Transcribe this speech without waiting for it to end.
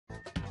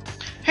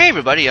Hey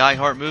everybody,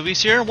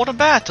 iheartmovees here, and welcome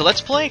back to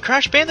Let's Play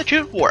Crash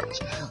Bandicoot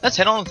Warped. Let's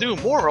head on through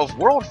more of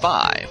World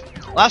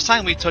 5. Last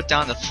time we took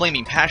down the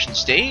Flaming Passion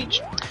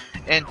stage,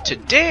 and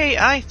today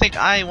I think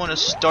I want to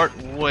start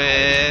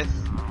with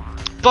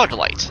Bug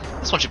Light.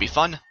 This one should be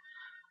fun.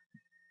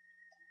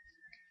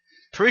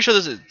 Pretty sure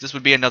this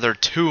would be another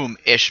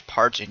tomb-ish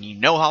part, and you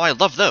know how I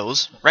love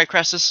those. Right,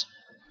 Crestus?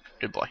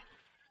 Good boy.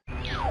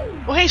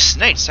 Well, hey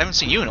Snakes, I haven't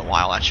seen you in a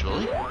while,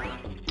 actually.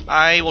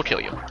 I will kill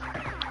you.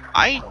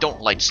 I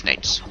don't like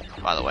snakes,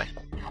 by the way.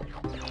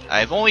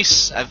 I will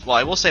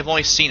say I've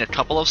only seen a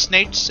couple of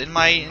snakes in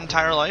my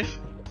entire life.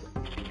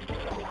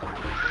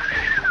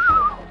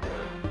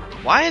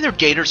 Why are there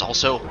gators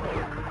also?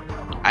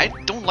 I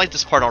don't like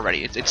this part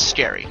already. It's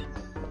scary.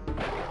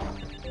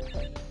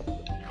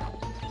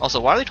 Also,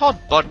 why are they called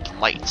Bug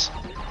Light?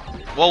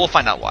 Well, we'll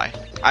find out why.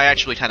 I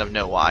actually kind of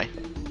know why.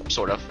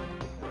 Sort of.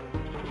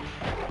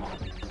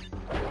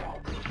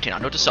 Okay, now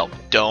note to self.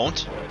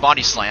 Don't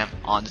body slam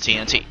on the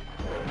TNT.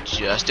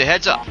 Just a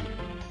heads up.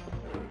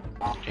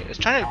 Okay, let's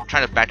try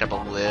to back up a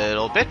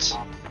little bit.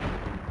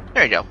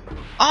 There you go.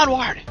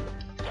 Onward!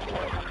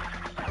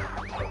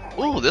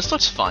 Ooh, this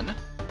looks fun.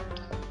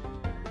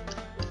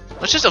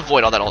 Let's just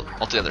avoid all that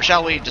altogether,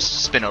 shall we?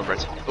 Just spin over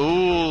it.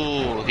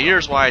 Ooh,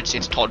 here's why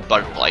it's called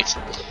Bug Light.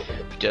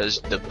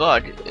 Because the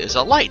bug is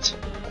a light.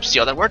 See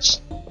how that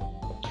works?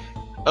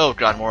 Oh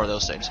god, more of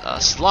those things.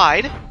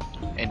 Slide,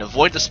 and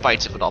avoid the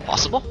spikes if at all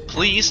possible.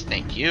 Please,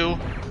 thank you.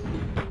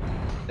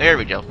 There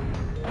we go.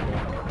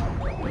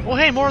 Oh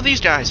hey, more of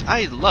these guys.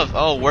 I love.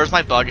 Oh, where's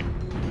my bug?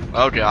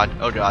 Oh god.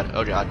 Oh god.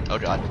 Oh god. Oh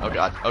god. Oh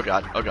god. Oh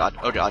god. Oh god.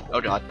 Oh god.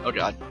 Oh god. Oh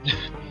god.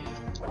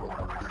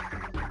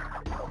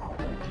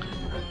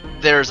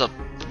 There's a.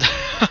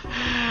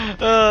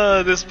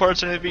 This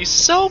part's gonna be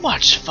so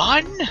much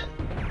fun.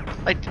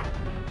 Like,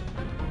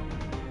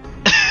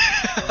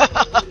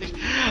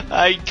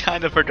 I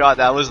kind of forgot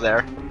that was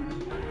there.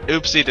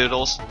 Oopsie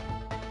doodles.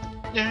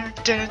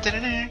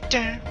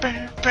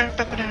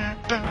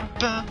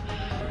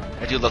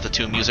 I do love the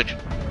tomb music.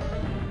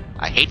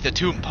 I hate the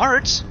tomb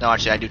parts. No,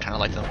 actually, I do kind of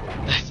like them.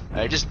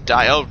 I just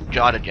die. Oh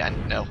god,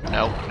 again. No,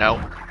 no,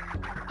 no.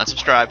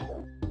 Unsubscribe.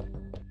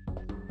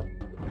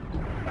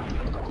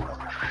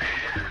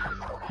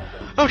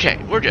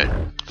 Okay, we're good.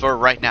 For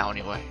right now,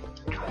 anyway.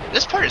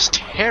 This part is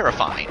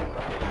terrifying.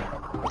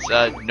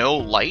 With no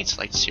lights?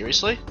 Like,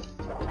 seriously?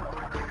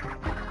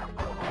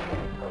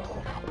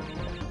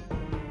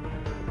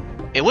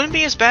 It wouldn't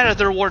be as bad if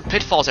there were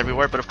pitfalls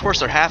everywhere, but of course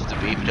there have to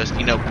be, because,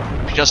 you know,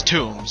 just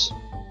tombs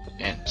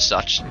and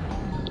such.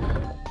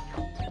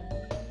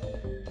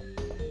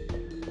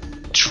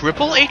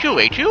 Triple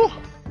A2A2?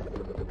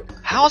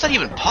 How is that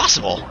even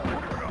possible?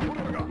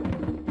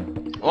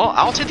 Well,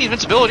 I'll take the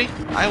invincibility.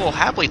 I will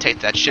happily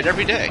take that shit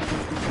every day.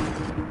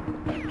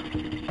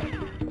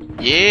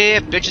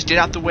 Yeah, bitches, get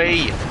out the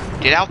way!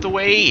 Get out the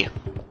way!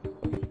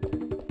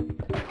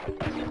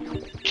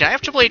 Can I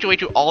have triple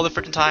A2A2 all the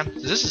frickin' time?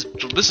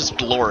 This is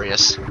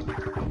glorious.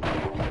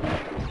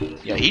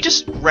 Yeah, he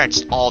just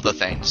wrecks all the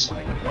things.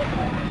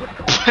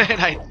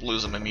 And I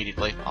lose him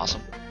immediately.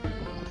 Awesome.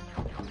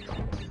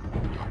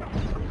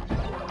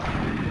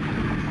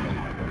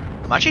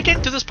 I'm actually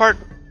getting through this part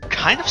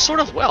kind of sort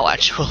of well,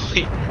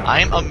 actually.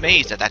 I'm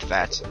amazed at that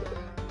fact.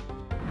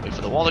 Wait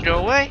for the wall to go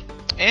away,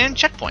 and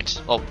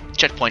checkpoints. Well,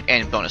 checkpoint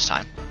and bonus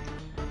time.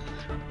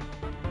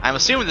 I'm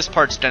assuming this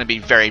part's gonna be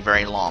very,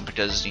 very long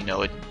because, you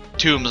know,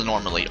 tombs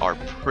normally are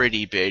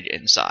pretty big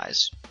in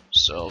size.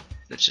 So,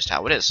 that's just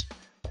how it is.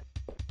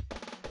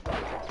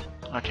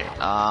 Okay,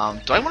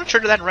 do I want to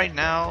trigger that right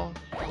now?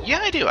 Yeah,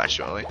 I do,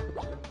 actually.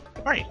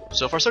 Alright,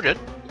 so far so good.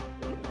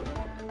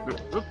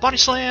 Body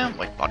slam!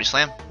 Wait, body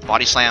slam?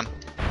 Body slam.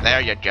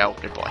 There you go,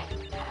 good boy.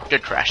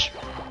 Good crash.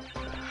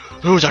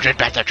 Who's a good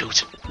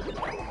Bandicoot?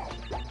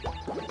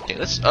 Okay,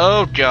 let's.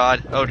 Oh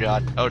god, oh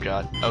god, oh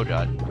god, oh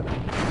god.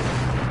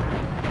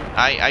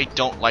 I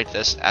don't like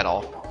this at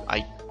all.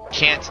 I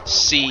can't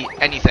see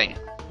anything.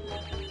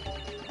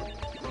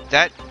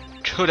 That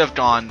could have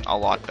gone a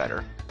lot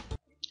better.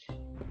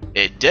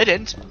 It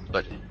didn't,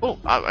 but oh,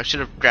 I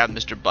should have grabbed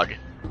Mr. Bug.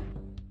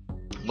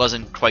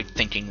 Wasn't quite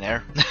thinking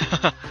there.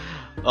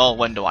 Oh,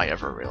 when do I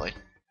ever, really?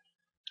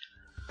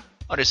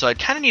 Okay, so I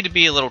kind of need to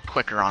be a little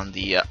quicker on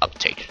the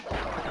uptake.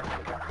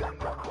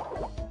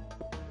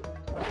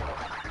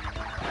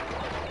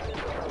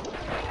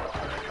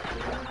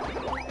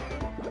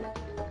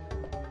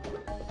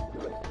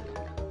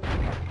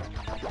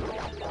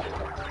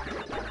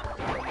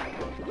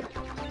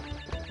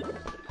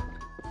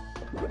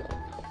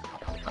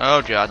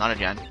 Oh god, not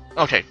again.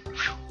 Okay.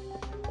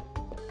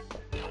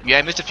 Yeah,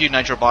 I missed a few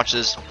nitro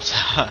boxes.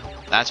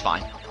 That's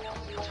fine.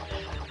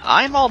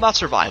 I'm all about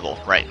survival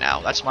right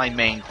now. That's my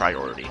main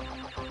priority.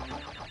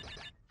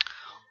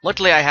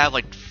 Luckily, I have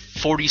like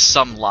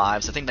 40-some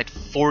lives. I think like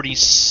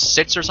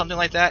 46 or something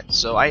like that.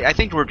 So I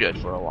think we're good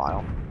for a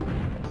while.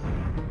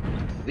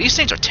 These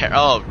things are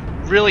oh,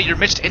 really? You're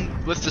mixed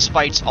in with the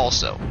spikes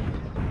also.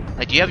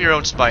 Like, you have your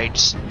own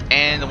spikes,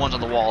 and the ones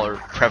on the wall are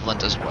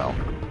prevalent as well.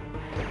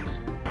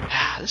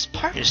 This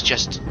part is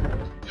just...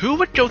 Who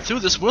would go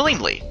through this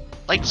willingly?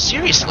 Like,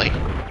 seriously?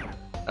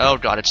 Oh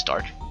god, it's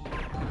dark.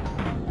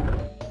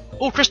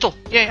 Oh, Crystal!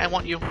 Yay, I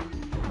want you.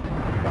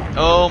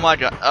 Oh my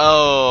god.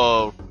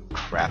 Oh,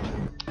 crap.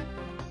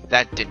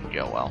 That didn't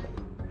go well.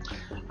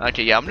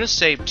 Okay, yeah, I'm gonna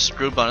say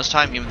screw bonus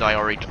time, even though I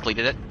already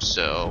completed it,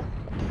 so...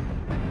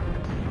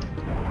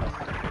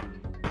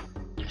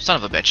 Son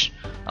of a bitch.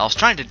 I was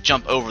trying to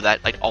jump over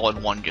that, like, all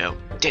in one go.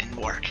 Didn't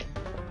work.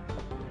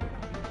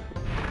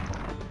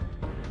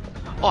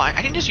 Oh, I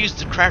can just use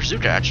the Crash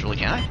Zuka, actually,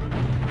 can I?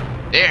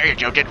 There you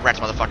go, get wrecked,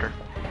 motherfucker.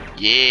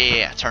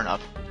 Yeah, turn up.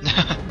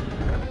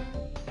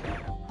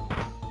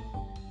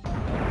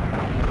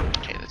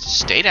 Okay, let's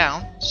stay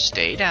down.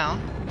 Stay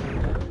down.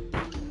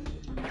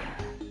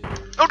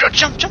 Oh, no,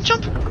 jump, jump,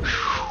 jump!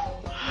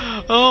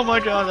 Oh my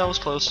god, that was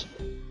close.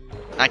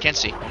 I can't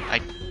see.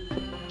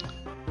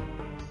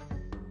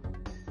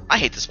 I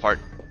hate this part.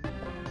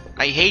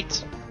 I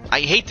hate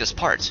this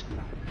part.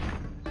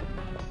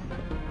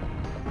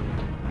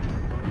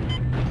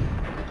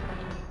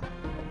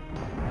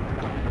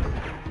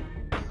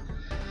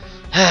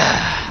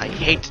 I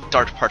hate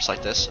dark parts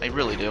like this. I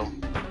really do.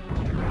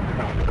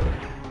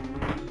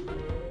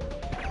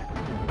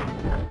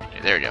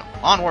 Okay, there we go.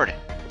 Onward.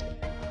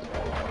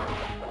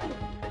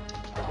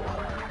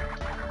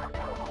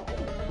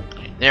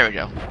 Okay, there we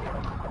go.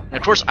 And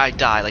of course I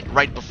die, like,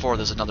 right before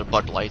there's another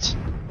bug light.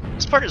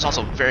 This part is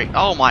also very...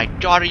 Oh my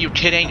god, are you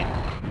kidding?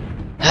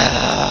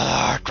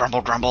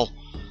 Grumble, grumble.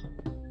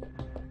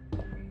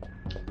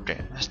 Okay,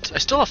 I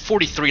still have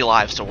 43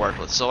 lives to work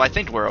with, so I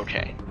think we're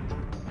okay.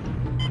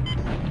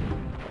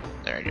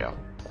 There you go.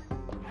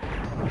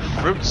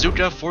 Fruit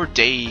Zuka for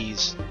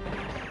days.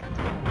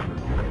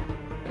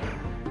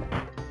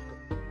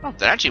 Oh,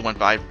 that actually went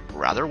by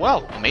rather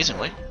well,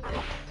 amazingly.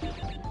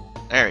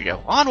 There you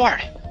go.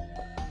 Onward!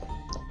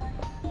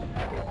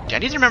 Okay, I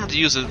need to remember to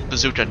use the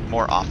bazooka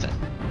more often.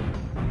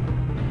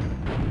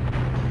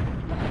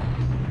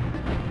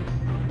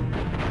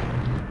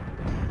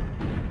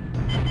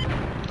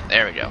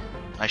 There we go.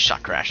 Nice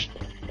shot, Crash.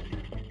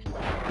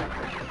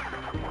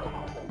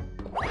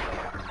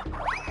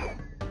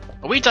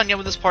 Are we done yet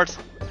with this part?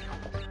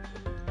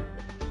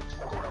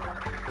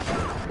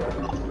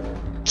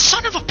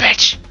 Son of a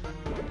bitch!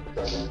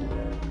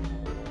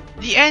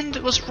 The end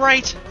was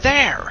right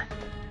there!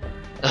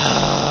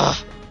 Ugh.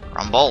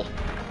 Rumble.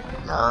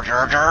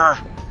 Murder.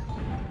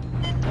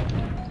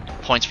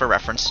 Points for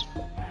reference.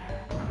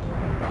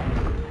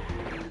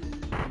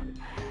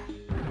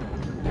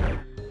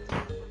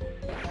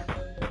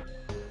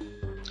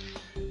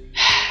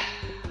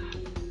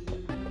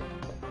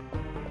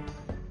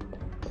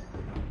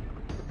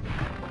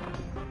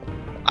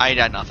 I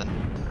got nothing.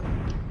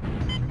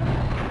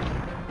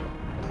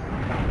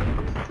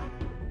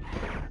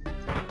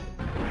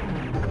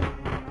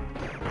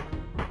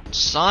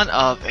 Son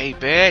of a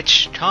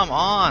bitch! Come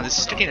on! This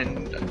is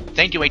getting a...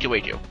 Thank you,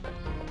 A2A2.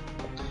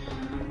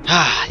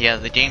 Ah, yeah,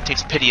 the game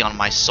takes pity on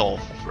my soul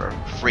for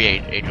free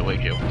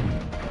A2A2.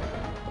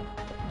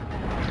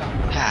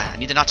 Ah, I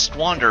need to not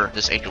squander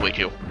this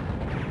A2A2.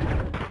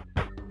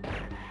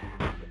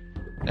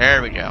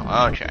 There we go,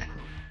 okay.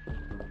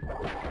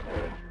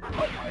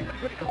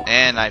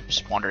 And I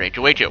squandered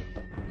A2A2.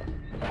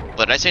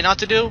 What did I say not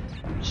to do?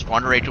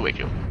 Squander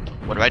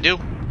A2A2. What do I do?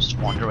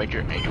 Squander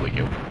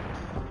A2A2.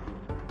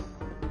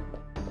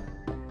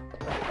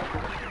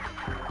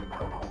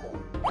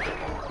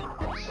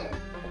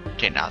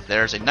 Okay, now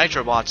there's a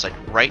nitro box like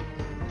right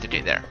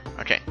there.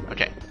 Okay,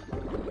 okay.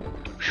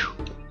 Whew.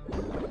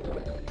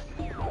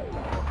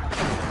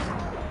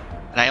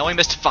 And I only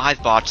missed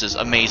 5 boxes,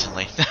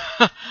 amazingly.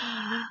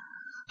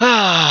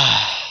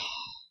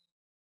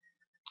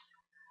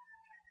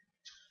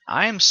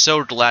 I am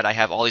so glad I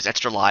have all these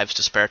extra lives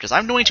to spare, because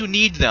I'm going to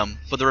need them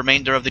for the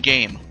remainder of the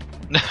game.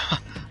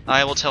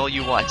 I will tell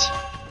you what.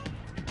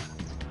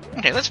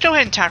 Okay, let's go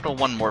ahead and tackle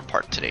one more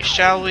part today,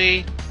 shall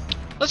we?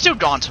 Let's do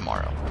Dawn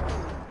tomorrow.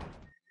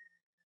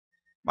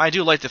 I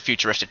do like the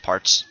futuristic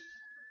parts.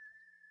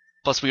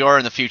 Plus, we are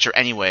in the future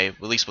anyway,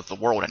 at least with the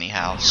world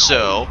anyhow,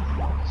 so...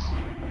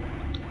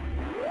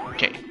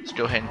 Okay, let's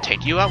go ahead and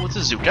take you out with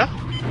the Zuka.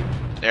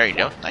 There you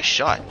go, nice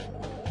shot.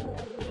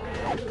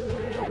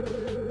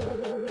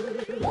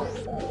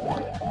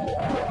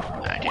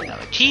 Okay, now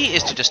the key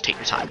is to just take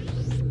your time.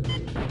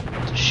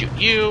 To shoot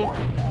you,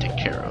 take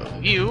care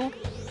of you.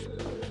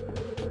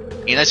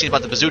 The nice thing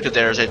about the bazooka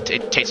there is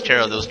it takes care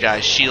of those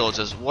guys' shields.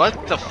 Is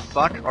what the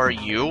fuck are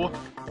you?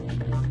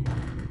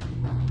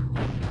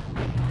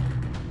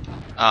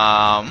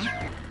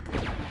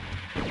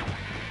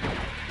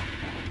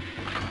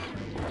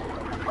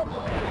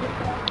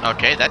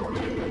 Okay, that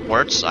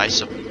works, I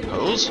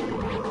suppose.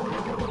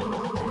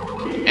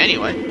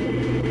 Anyway,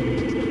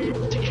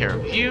 take care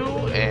of you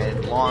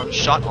and long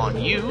shot on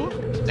you.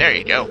 There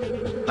you go.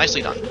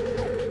 Nicely done.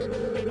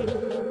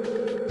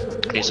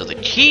 Okay, so the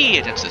key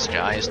against this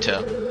guy is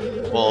to,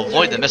 well,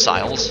 avoid the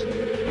missiles.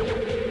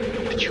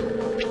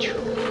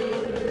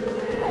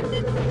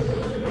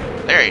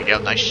 There you go,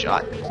 nice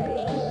shot.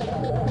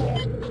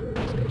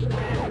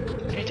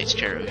 Okay, takes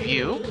care of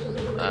you.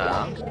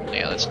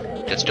 Yeah, let's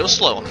Let's go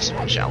slow on this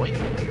one, shall we?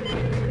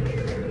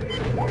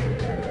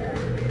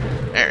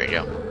 There we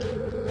go.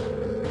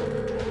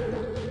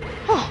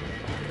 Whew.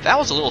 That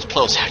was a little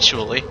close,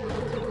 actually.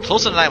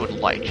 Closer than I would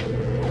like.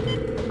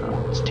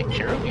 Let's take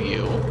care of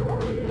you.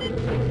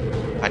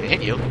 If I can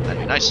hit you, that'd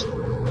be nice.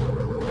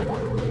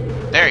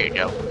 There you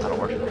go. That'll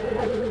work.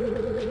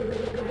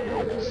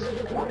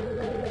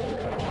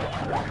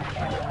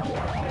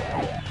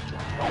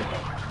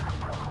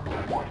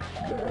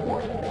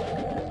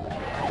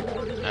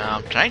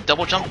 Can I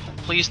double jump,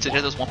 please, to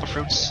get those Wumpa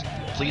fruits?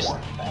 Please?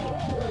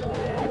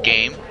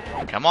 Game.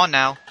 Come on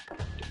now.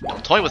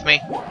 Don't toy with me.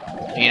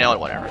 You know it,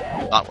 whatever.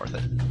 Not worth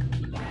it.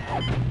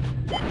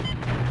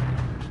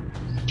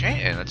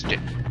 Okay, and let's do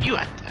you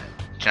at that.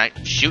 Can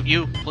I shoot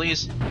you,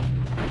 please?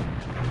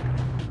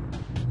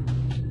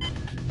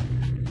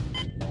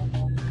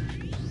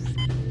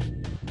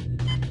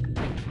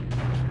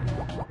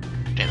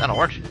 Okay, that'll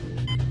work.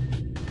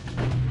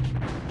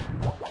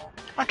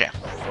 Okay,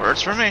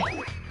 works for me.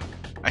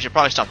 I should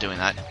probably stop doing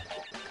that.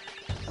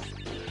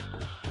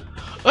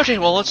 Okay,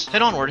 well, let's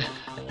head onward.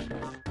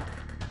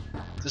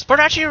 This part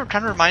actually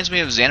kind of reminds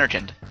me of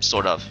Xanarkand,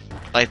 sort of.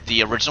 Like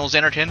the original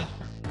Xanarkand,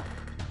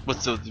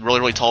 with the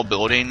really, really tall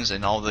buildings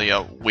and all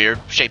the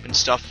weird shape and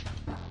stuff.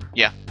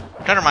 Yeah,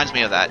 kind of reminds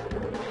me of that.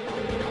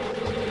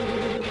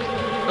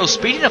 Oh,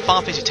 speaking of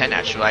Final Fantasy X,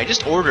 actually, I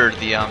just ordered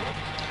the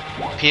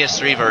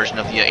PS3 version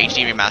of the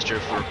HD remaster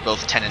for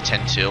both 10 and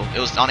 10.2. It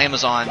was on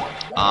Amazon,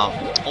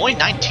 only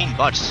 19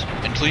 bucks,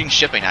 including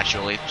shipping,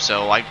 actually,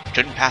 so I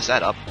couldn't pass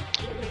that up.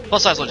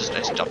 Plus, I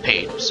just got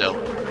paid, so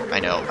I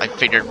know. I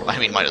figured, I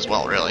mean, might as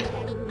well, really.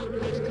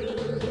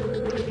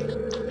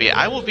 But yeah,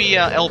 I will be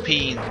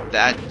LPing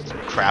that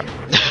crap.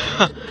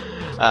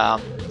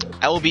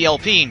 I will be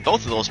LPing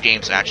both of those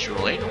games,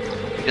 actually,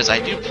 because I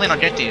do plan on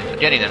getting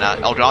an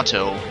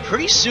Elgato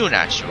pretty soon,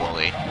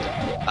 actually.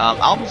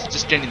 I'll be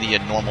just getting the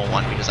normal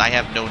one because I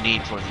have no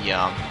need for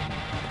the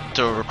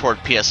to record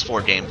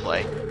PS4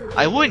 gameplay.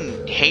 I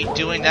wouldn't hate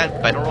doing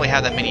that, but I don't really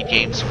have that many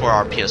games for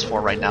our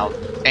PS4 right now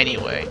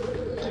anyway.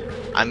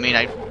 I mean,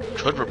 I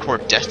could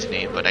record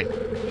Destiny, but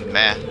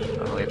not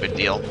really a big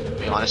deal, to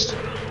be honest.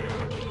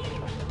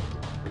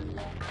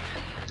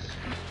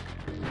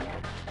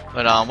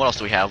 But what else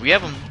do we have? We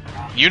have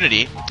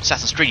Unity,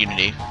 Assassin's Creed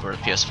Unity for the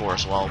PS4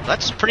 as well.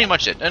 That's pretty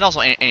much it, and also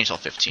NHL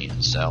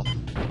 15. So,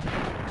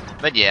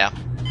 but yeah,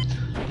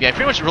 I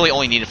pretty much really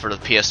only need it for the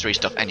PS3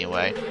 stuff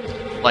anyway,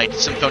 like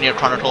Symphonia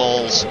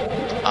Chronicles,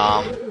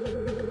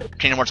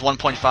 Kingdom Hearts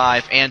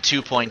 1.5 and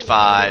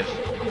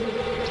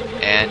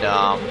 2.5, and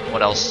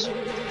what else?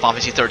 Final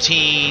Fantasy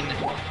 13,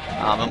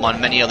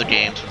 among many other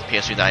games for the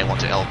PS3 that I want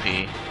to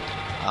LP.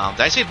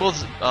 Did I say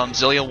both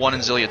Xillia 1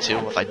 and Xillia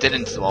 2? If I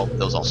didn't, well,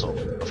 those also,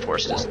 of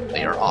course,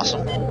 they are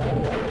awesome.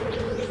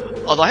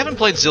 Although I haven't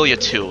played Xillia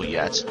 2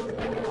 yet.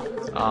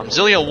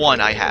 Xillia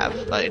 1 I have,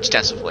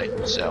 extensively,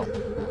 so...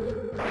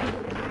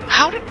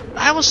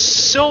 I was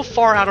so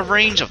far out of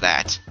range of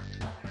that!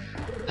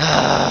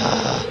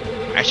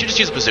 I should just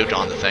use a bazooka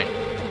on the thing.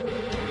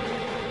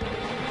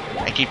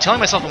 I keep telling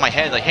myself in my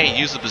head, like, hey,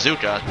 use the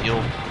bazooka,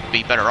 you'll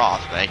be better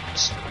off, but I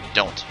just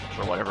don't,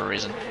 for whatever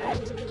reason.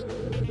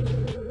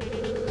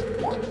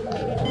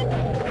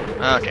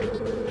 Okay.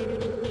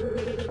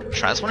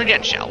 Try this one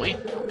again, shall we?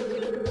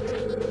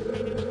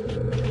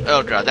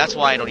 Oh god, that's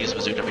why I don't use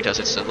bazooka, because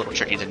it's a little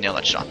tricky to nail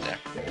that shot there.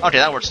 Okay,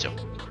 that works too.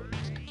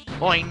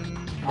 Boing,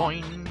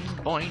 boing,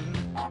 boing.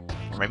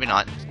 Or maybe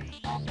not.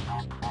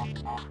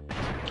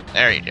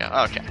 There you go,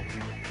 okay.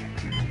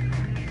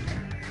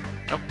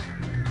 Nope.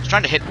 I was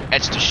trying to hit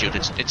X to shoot,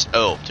 it's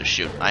O to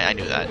shoot. I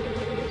knew that.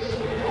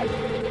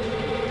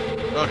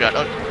 Oh god,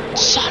 oh.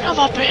 Son of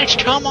a bitch,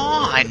 come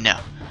on!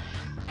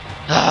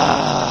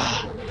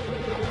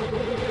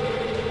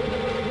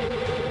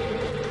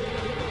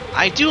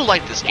 I do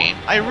like this game,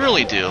 I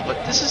really do,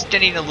 but this is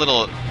getting a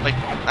little, like,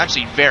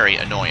 actually very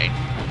annoying.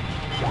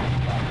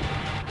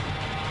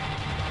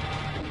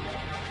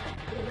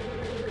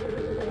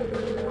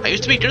 I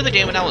used to be good at the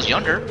game when I was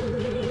younger,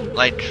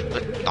 like,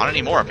 but not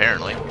anymore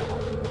apparently.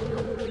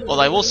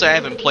 Although I will say I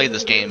haven't played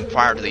this game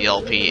prior to the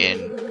LP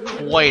in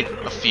quite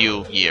a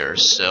few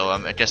years, so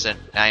I guess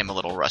I am a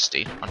little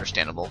rusty,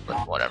 understandable,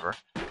 but whatever.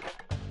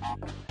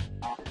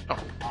 Oh.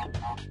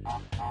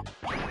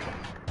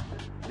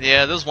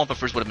 Yeah, those Wumpa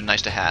fruits would have been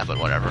nice to have, but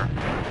whatever.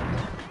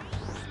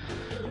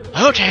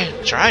 Okay,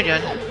 try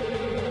again.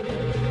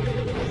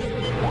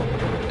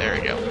 There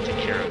we go. Take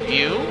care of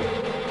you.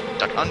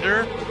 Duck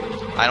under.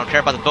 I don't care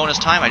about the bonus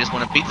time, I just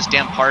want to beat this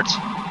damn part.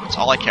 That's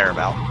all I care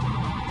about.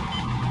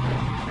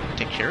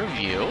 Take care of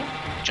you.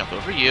 Jump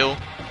over you.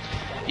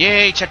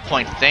 Yay,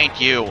 checkpoint,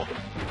 thank you.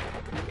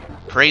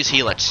 Praise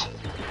Helix.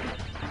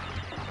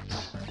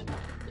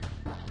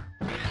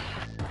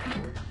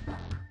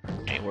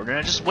 We're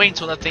gonna just wait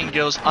until that thing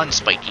goes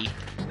unspiky.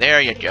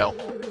 There you go.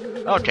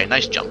 Okay,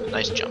 nice jump,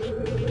 nice jump.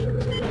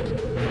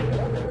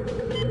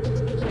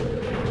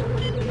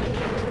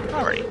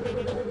 Alrighty.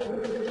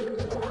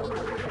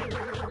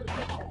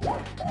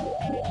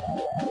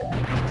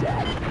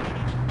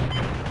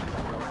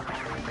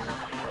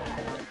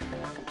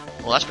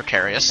 Well, that's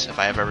precarious, if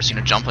I have ever seen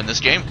a jump in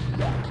this game.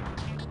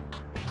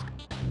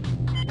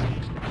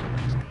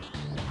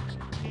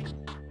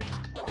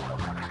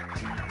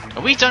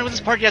 Are we done with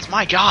this part yet?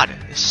 My god,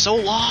 it's so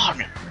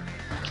long!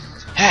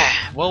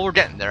 Well, we're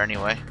getting there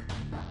anyway.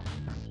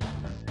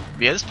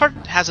 Yeah, this part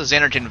has a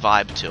Xanargen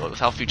vibe to it, with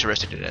how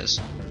futuristic it is.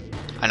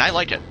 And I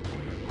like it.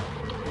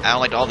 I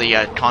don't like all the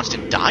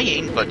constant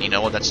dying, but you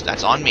know what,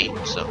 that's on me,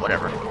 so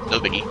whatever. No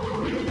biggie.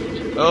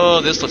 Oh,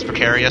 this looks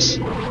precarious.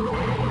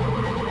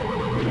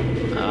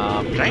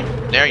 Okay,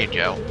 there you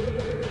go.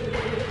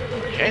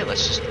 Okay,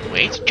 let's just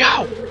wait.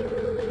 Go!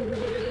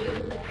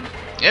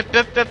 Yep.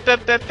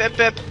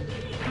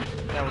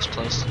 That was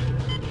close.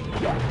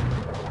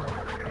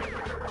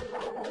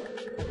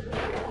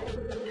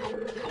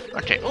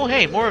 Okay, oh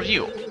hey, more of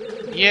you.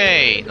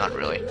 Yay, not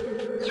really.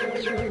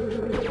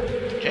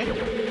 Okay.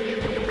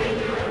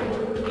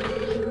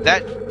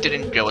 That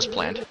didn't go as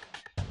planned.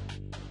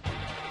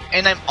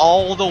 And I'm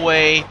all the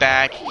way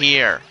back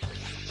here.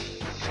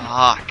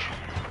 Fuck.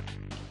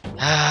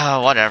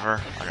 Whatever.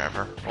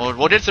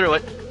 We'll get through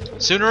it.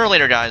 Sooner or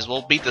later, guys,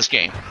 we'll beat this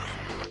game.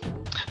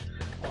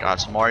 God,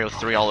 it's Mario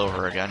 3 all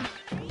over again.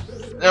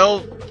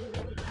 No.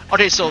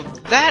 Okay, so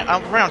that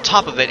I'm right on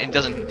top of it and it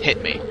doesn't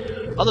hit me.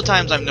 Other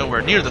times I'm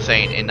nowhere near the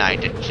thing and I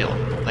get killed.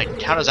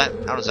 Like, how does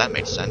that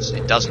make sense?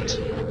 It doesn't.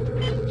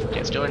 Okay,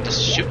 let's go ahead and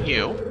just shoot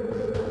you.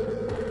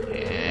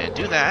 And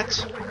do that.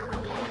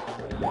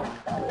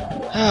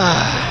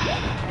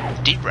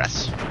 Deep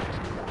breaths.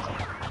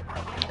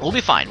 We'll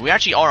be fine. We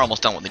actually are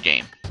almost done with the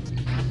game.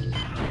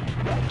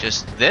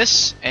 Just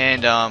this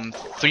and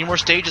 3 more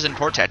stages in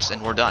Cortex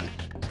and we're done.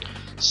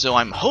 So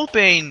I'm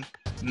hoping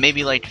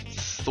maybe like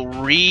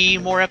 3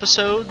 more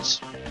episodes.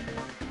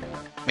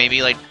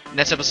 Maybe like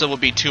next episode will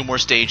be 2 more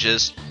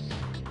stages.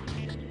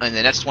 And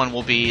the next one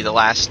will be the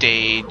last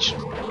stage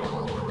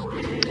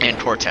and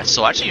Cortex.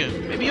 So actually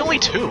maybe only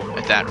 2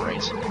 at that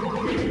rate.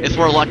 If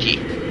we're lucky.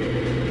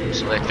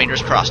 So like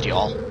fingers crossed,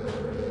 y'all.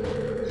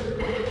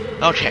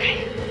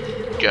 Okay.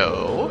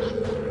 Go.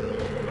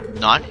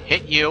 Not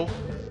hit you.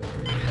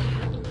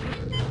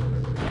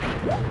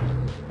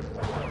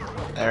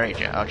 There you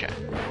go, okay.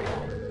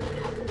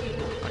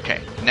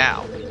 Okay,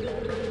 now.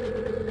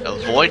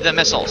 Avoid the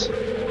missiles.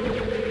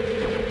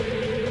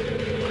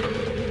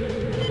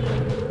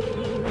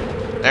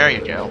 There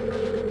you go.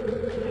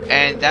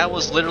 And that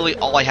was literally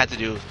all I had to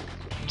do.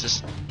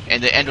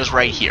 And the end was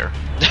right here.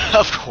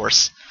 Of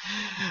course.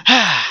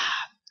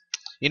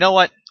 You know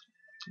what?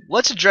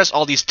 Let's address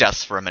all these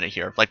deaths for a minute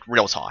here, like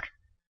real talk.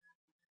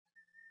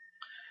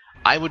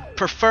 I would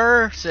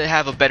prefer to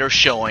have a better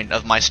showing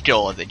of my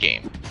skill of the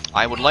game.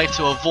 I would like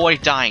to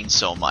avoid dying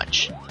so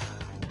much.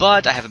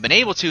 But I haven't been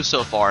able to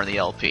so far in the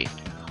LP.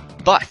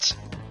 But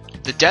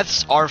the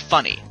deaths are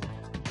funny.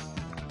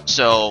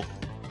 So,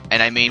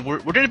 and I mean, we're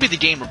going to beat the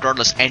game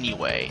regardless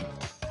anyway.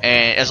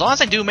 And as long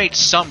as I do make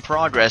some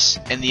progress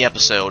in the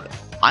episode,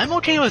 I'm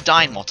okay with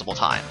dying multiple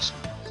times.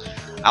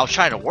 I'll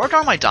try to work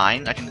on my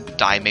dying. I can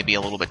die maybe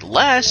a little bit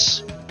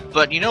less,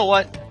 but you know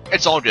what?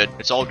 It's all good.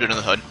 It's all good in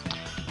the hood.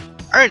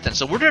 Alright then,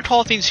 so we're going to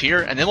call things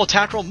here, and then we'll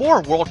tackle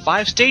more World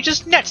 5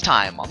 stages next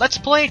time on Let's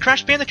Play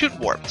Crash Bandicoot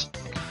Warped.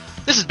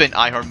 This has been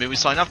iHeartMovees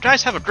signing off,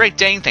 guys. Have a great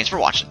day, and thanks for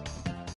watching.